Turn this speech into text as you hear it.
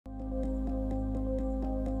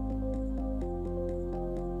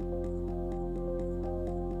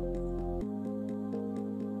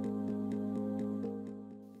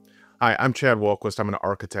Hi, I'm Chad Walquist. I'm an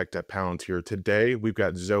architect at Palantir. Today, we've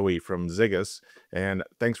got Zoe from Ziggiz, and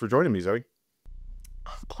thanks for joining me, Zoe.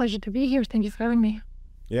 Pleasure to be here. Thank you for having me.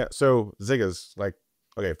 Yeah, so Ziggiz,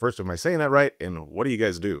 okay, first, am I saying that right? And what do you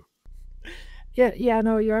guys do? Yeah,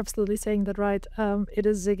 no, you're absolutely saying that right. It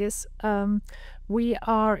is ziggiz. We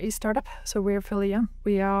are a startup, so we're fairly young.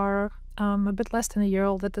 We are a bit less than a year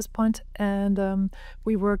old at this point, and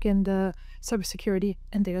we work in the cybersecurity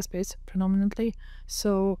and data space predominantly.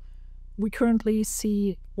 So we currently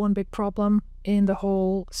see one big problem in the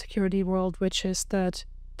whole security world, which is that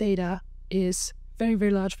data is very,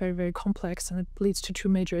 very large, very, very complex, and it leads to two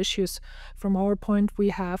major issues. From our point, we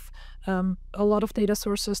have a lot of data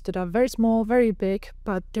sources that are very small, very big,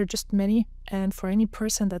 but they're just many. And for any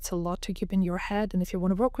person, that's a lot to keep in your head. And if you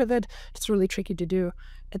want to work with it, it's really tricky to do.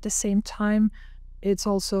 At the same time, it's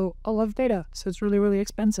also a lot of data, so it's really, really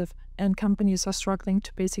expensive. And companies are struggling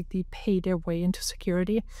to basically pay their way into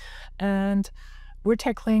security. And we're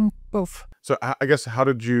tackling both. So I guess how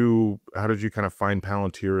did you kind of find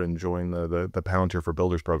Palantir and join the Palantir for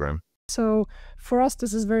Builders program? So for us,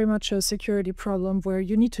 this is very much a security problem where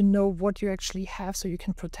you need to know what you actually have so you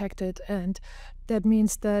can protect it. And that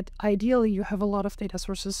means that ideally you have a lot of data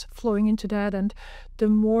sources flowing into that. And the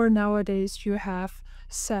more nowadays you have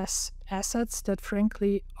SaaS assets that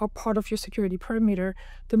frankly are part of your security perimeter,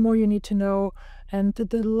 the more you need to know, and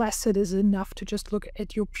the less it is enough to just look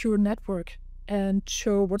at your pure network and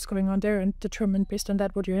show what's going on there and determine based on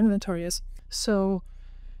that what your inventory is. So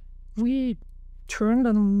we turned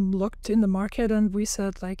and looked in the market and we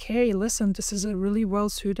said like, hey, listen, this is a really well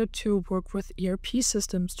suited to work with ERP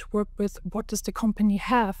systems, to work with what does the company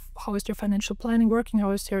have, how is their financial planning working,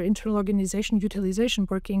 how is their internal organization utilization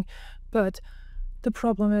working. But the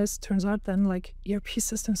problem is, turns out then, like, ERP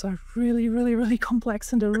systems are really, really, really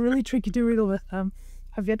complex and they're really tricky to deal with.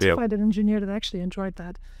 I've yet to find an engineer that actually enjoyed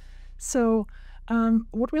that. So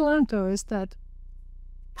what we learned, though, is that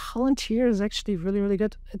Palantir is actually really, really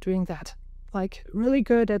good at doing that. Like, really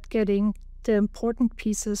good at getting the important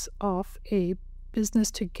pieces of a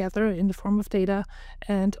business together in the form of data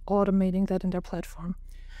and automating that in their platform.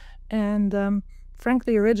 And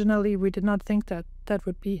frankly, originally, we did not think that that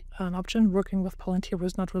would be an option. Working with Palantir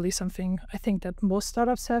was not really something I think that most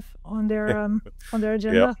startups have on their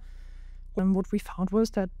agenda. Yep. And what we found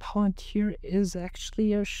was that Palantir is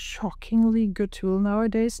actually a shockingly good tool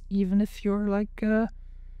nowadays, even if you're like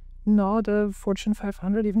not a Fortune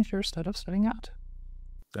 500, even if you're a startup starting out.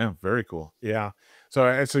 Yeah, very cool. Yeah.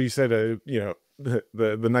 So you said,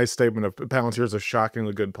 the nice statement of Palantir is a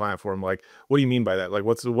shockingly good platform. Like, what do you mean by that? Like,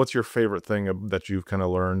 what's your favorite thing that you've kind of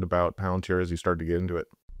learned about Palantir as you start to get into it?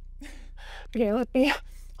 Okay, let me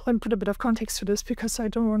put a bit of context to this because I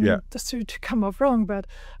don't want Yeah. this to come off wrong. But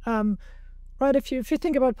right, if you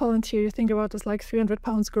think about Palantir, you think about this like 300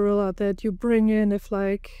 pounds gorilla that you bring in if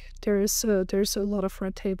like there's a lot of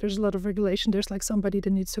red tape, there's a lot of regulation, there's like somebody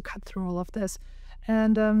that needs to cut through all of this.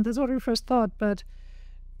 And that's what we first thought. But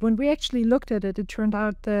when we actually looked at it, it turned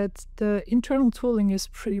out that the internal tooling is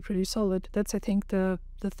pretty solid. That's, I think, the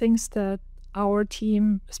things that our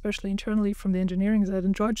team, especially internally from the engineering side,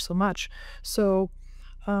 enjoyed so much. So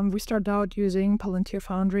we started out using Palantir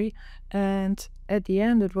Foundry, and at the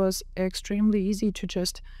end, it was extremely easy to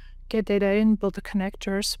just get data in, build the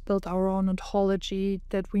connectors, build our own ontology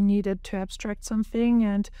that we needed to abstract something,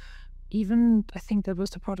 and even, I think that was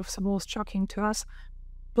the part of the most shocking to us,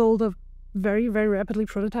 build a very, very rapidly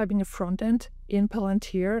prototyping a front end in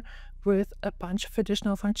Palantir with a bunch of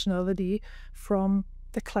additional functionality from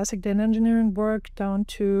the classic data engineering work down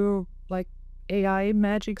to like AI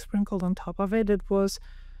magic sprinkled on top of it. It was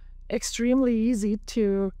extremely easy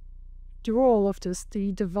to do all of this.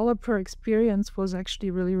 The developer experience was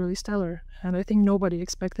actually really, really stellar. And I think nobody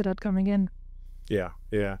expected that coming in. Yeah,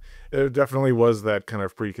 yeah. It definitely was that kind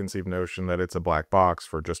of preconceived notion that it's a black box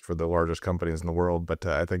for the largest companies in the world. But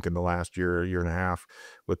I think in the last year and a half,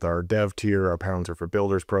 with our dev tier, our Palantir for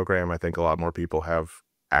Builders program, I think a lot more people have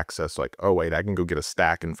access. Like, oh wait, I can go get a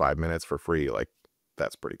stack in 5 minutes for free. Like,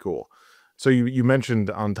 that's pretty cool. So you mentioned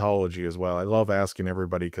ontology as well. I love asking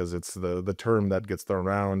everybody because it's the term that gets thrown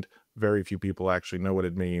around. Very few people actually know what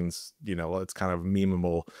it means. You know, it's kind of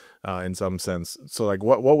memeable in some sense. So like,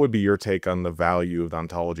 what would be your take on the value of the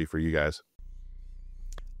ontology for you guys?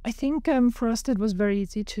 I think for us it was very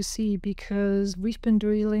easy to see because we've been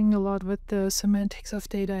dealing a lot with the semantics of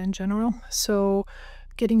data in general. So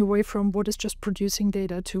getting away from what is just producing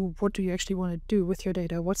data to what do you actually want to do with your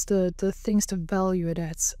data? What's the things, the value it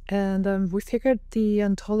adds? And we figured the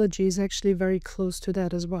ontology is actually very close to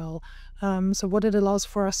that as well. So what it allows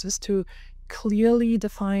for us is to clearly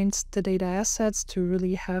define the data assets, to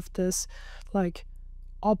really have this like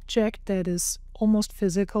object that is almost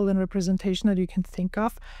physical in representation that you can think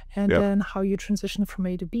of, and Yep. then how you transition from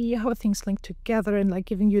A to B, how things link together, and like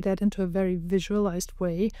giving you that into a very visualized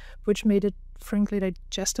way, which made it frankly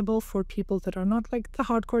digestible for people that are not like the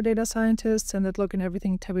hardcore data scientists and that look in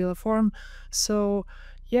everything tabular form. So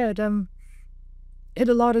yeah, it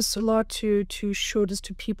allowed us a lot to show this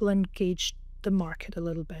to people and gauge the market a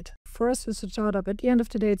little bit. For us as a startup, at the end of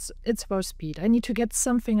the day, it's about speed. I need to get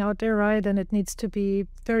something out there, right? And it needs to be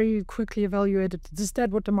very quickly evaluated. Is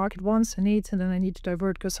that what the market wants and needs? And then I need to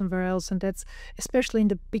divert, go somewhere else. And that's, especially in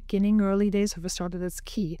the beginning, early days of a startup, that's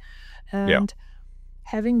key. Yeah. And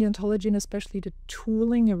having the ontology and especially the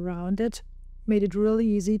tooling around it made it really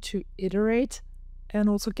easy to iterate and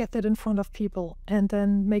also get that in front of people and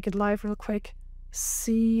then make it live real quick.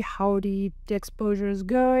 See how the exposure is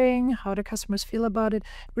going, how the customers feel about it,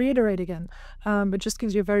 reiterate again. It just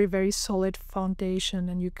gives you a very, very solid foundation,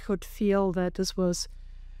 and you could feel that this was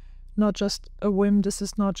not just a whim. This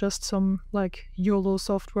is not just some like YOLO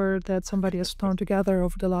software that somebody has thrown together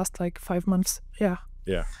over the last like 5 months. Yeah.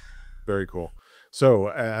 Yeah. Very cool. So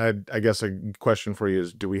I guess a question for you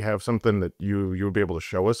is, do we have something that you would be able to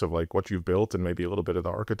show us of like what you've built and maybe a little bit of the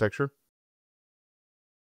architecture?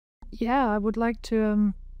 Yeah, I would like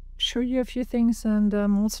to show you a few things and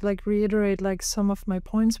also like reiterate like some of my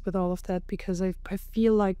points with all of that, because I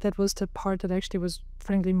feel like that was the part that actually was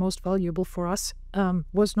frankly most valuable for us,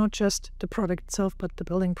 was not just the product itself, but the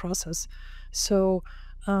building process. So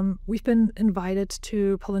we've been invited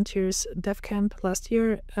to Palantir's Dev Camp last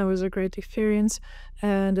year. It was a great experience,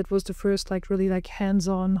 and it was the first like really like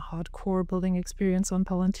hands-on hardcore building experience on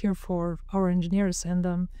Palantir for our engineers.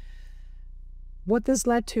 And what this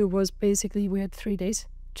led to was basically we had 3 days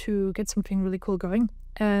to get something really cool going.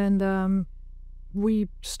 And we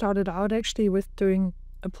started out actually with doing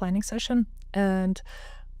a planning session. And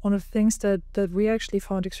one of the things that we actually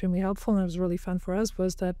found extremely helpful, and it was really fun for us,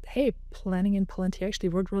 was that, hey, planning in Palantir actually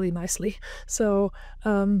worked really nicely. So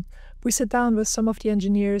we sat down with some of the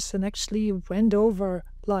engineers and actually went over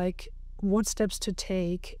like what steps to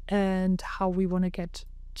take and how we want to get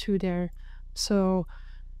to there. So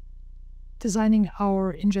designing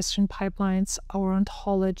our ingestion pipelines, our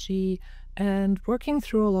ontology, and working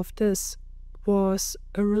through all of this was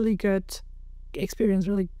a really good experience,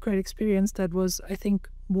 really great experience that was, I think,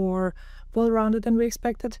 more well-rounded than we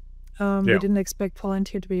expected. We didn't expect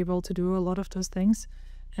Palantir to be able to do a lot of those things.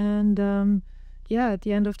 And yeah, at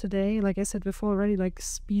the end of the day, like I said before already, like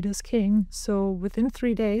speed is king. So within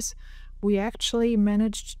 3 days, we actually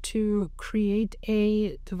managed to create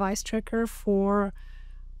a device tracker for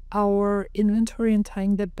our inventory and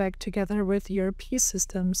tying that back together with ERP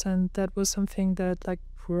systems. And that was something that like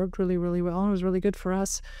worked really, really well. It was really good for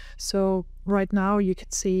us. So right now you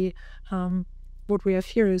can see what we have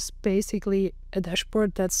here is basically a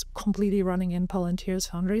dashboard that's completely running in Palantir's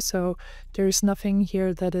Foundry. So there's nothing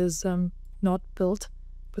here that is not built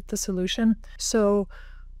with the solution. So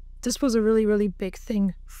this was a really, really big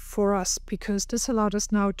thing for us, because this allowed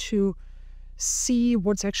us now to see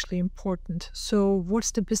what's actually important. So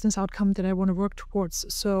what's the business outcome that I want to work towards?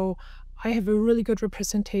 So I have a really good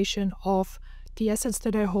representation of the assets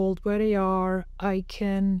that I hold, where they are. I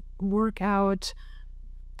can work out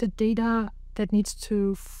the data that needs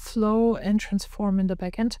to flow and transform in the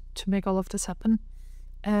backend to make all of this happen.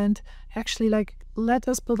 And actually like let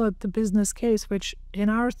us build out the business case, which in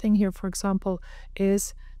our thing here, for example,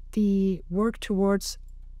 is the work towards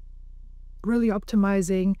really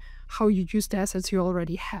optimizing how you use the assets you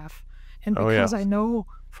already have. And because I know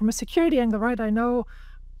from a security angle, right, I know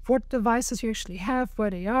what devices you actually have, where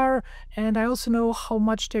they are, and I also know how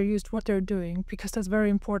much they're used, what they're doing, because that's very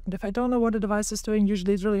important. If I don't know what a device is doing,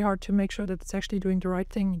 usually it's really hard to make sure that it's actually doing the right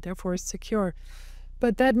thing, therefore it's secure.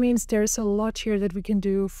 But that means there's a lot here that we can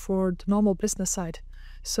do for the normal business side.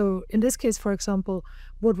 So in this case, for example,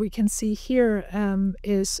 what we can see here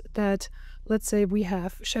is that, let's say we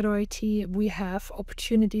have Shadow IT, we have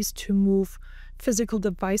opportunities to move physical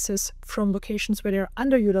devices from locations where they're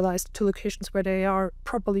underutilized to locations where they are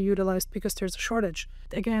properly utilized because there's a shortage.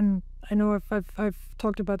 Again, I know I've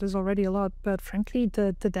talked about this already a lot, but frankly,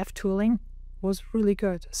 the dev tooling was really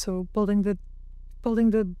good. So building the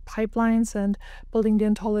pipelines and building the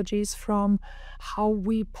ontologies from how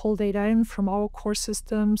we pull data in from our core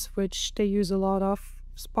systems, which they use a lot of,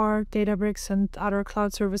 Spark, Databricks, and other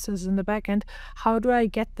cloud services in the backend. How do I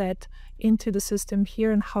get that into the system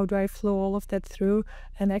here, and how do I flow all of that through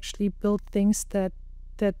and actually build things that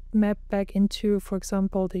map back into, for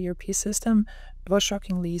example, the ERP system? It was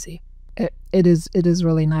shockingly easy. It is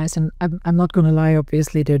really nice, and I'm not gonna lie.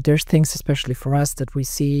 Obviously, there's things, especially for us, that we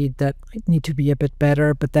see that need to be a bit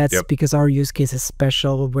better. But that's Yep. because our use case is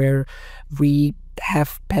special, where we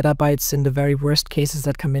have petabytes in the very worst cases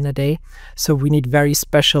that come in a day. So we need very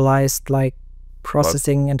specialized like Love.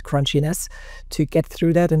 processing and crunchiness to get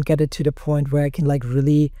through that and get it to the point where I can like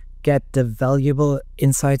really get the valuable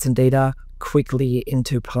insights and data quickly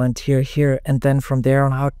into Palantir here, and then from there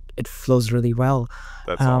on out, it flows really well.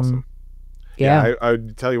 That's Um, awesome. Yeah, yeah. I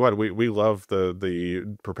tell you what, we love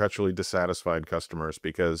the perpetually dissatisfied customers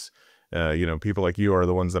because people like you are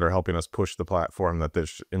the ones that are helping us push the platform that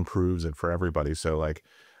this improves it for everybody. So like,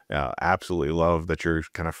 absolutely love that you're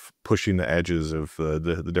kind of pushing the edges of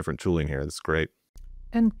the different tooling here. That's great.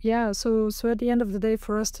 And yeah, so at the end of the day,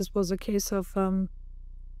 for us, this was a case of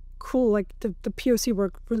cool. Like the POC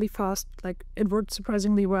worked really fast. Like it worked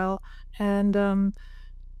surprisingly well. And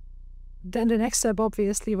then the next step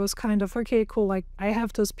obviously was kind of okay, cool. Like I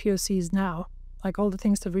have those POCs now. Like all the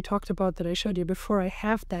things that we talked about that I showed you before, I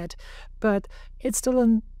have that, but it's still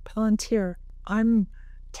in Palantir. I'm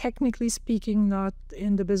technically speaking not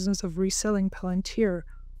in the business of reselling Palantir,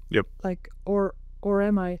 Yep. like or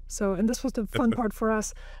am I? So, and this was the fun part for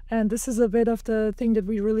us, and this is a bit of the thing that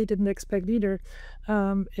we really didn't expect either,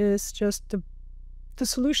 is just the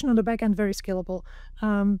solution on the back end very scalable.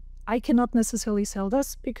 I cannot necessarily sell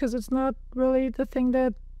this because it's not really the thing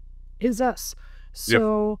that is us. Yep.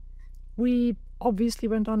 So we obviously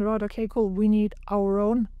went on the road, okay, cool, we need our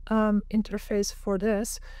own interface for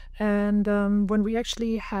this. And when we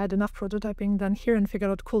actually had enough prototyping done here and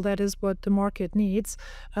figured out, cool, that is what the market needs,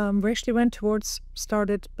 we actually went towards,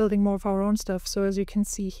 started building more of our own stuff. So as you can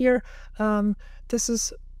see here, this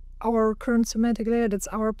is our current semantic layer, that's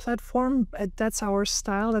our platform, that's our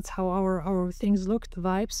style, that's how our things look, the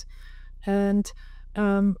vibes. And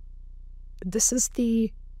this is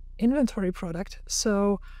the inventory product.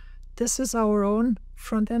 So this is our own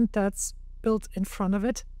front end that's built in front of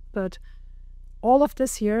it, but all of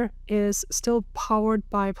this here is still powered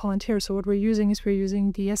by Palantir. So what we're using is we're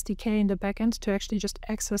using the SDK in the backend to actually just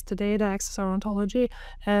access the data, access our ontology,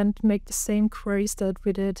 and make the same queries that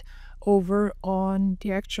we did over on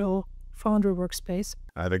the actual Foundry workspace.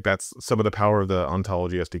 I think that's some of the power of the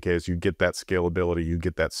ontology SDK is you get that scalability, you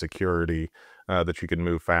get that security that you can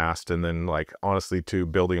move fast. And then like, honestly, too,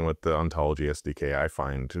 building with the ontology SDK, I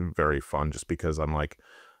find very fun just because I'm like,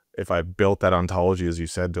 if I built that ontology, as you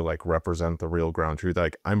said, to like represent the real ground truth,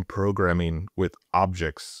 like I'm programming with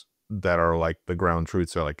objects that are like the ground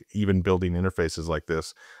truth. So like even building interfaces like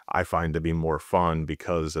this, I find to be more fun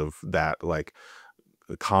because of that like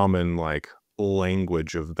common like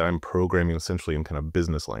language of that I'm programming essentially in kind of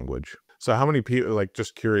business language. So how many people, like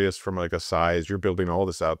just curious from like a size, you're building all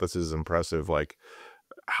this out. This is impressive. Like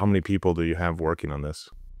how many people do you have working on this?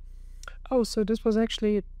 Oh, so this was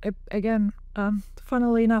actually, again,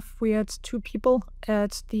 funnily enough, we had 2 people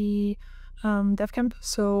at the dev camp.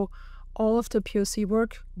 So all of the POC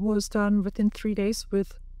work was done within 3 days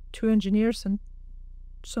with 2 engineers and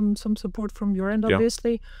some support from your end, Yeah.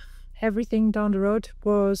 obviously. Everything down the road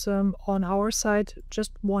was on our side,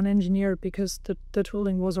 just 1 engineer, because the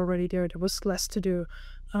tooling was already there. There was less to do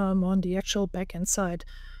on the actual backend side.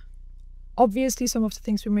 Obviously, some of the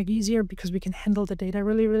things we make easier because we can handle the data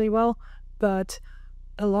really, really well, but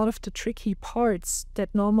a lot of the tricky parts that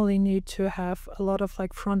normally need to have a lot of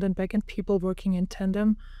like front and back end people working in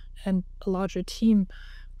tandem and a larger team,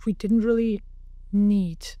 we didn't really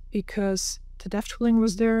need because the dev tooling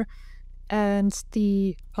was there, and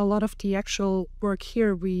a lot of the actual work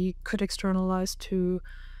here we could externalize to,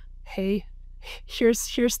 hey,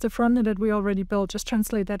 here's the front end that we already built, just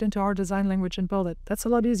translate that into our design language and build it. That's a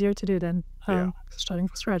lot easier to do than starting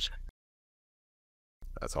from scratch.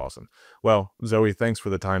 That's awesome. Well, Zoe, thanks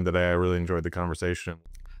for the time today. I really enjoyed the conversation.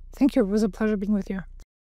 Thank you. It was a pleasure being with you.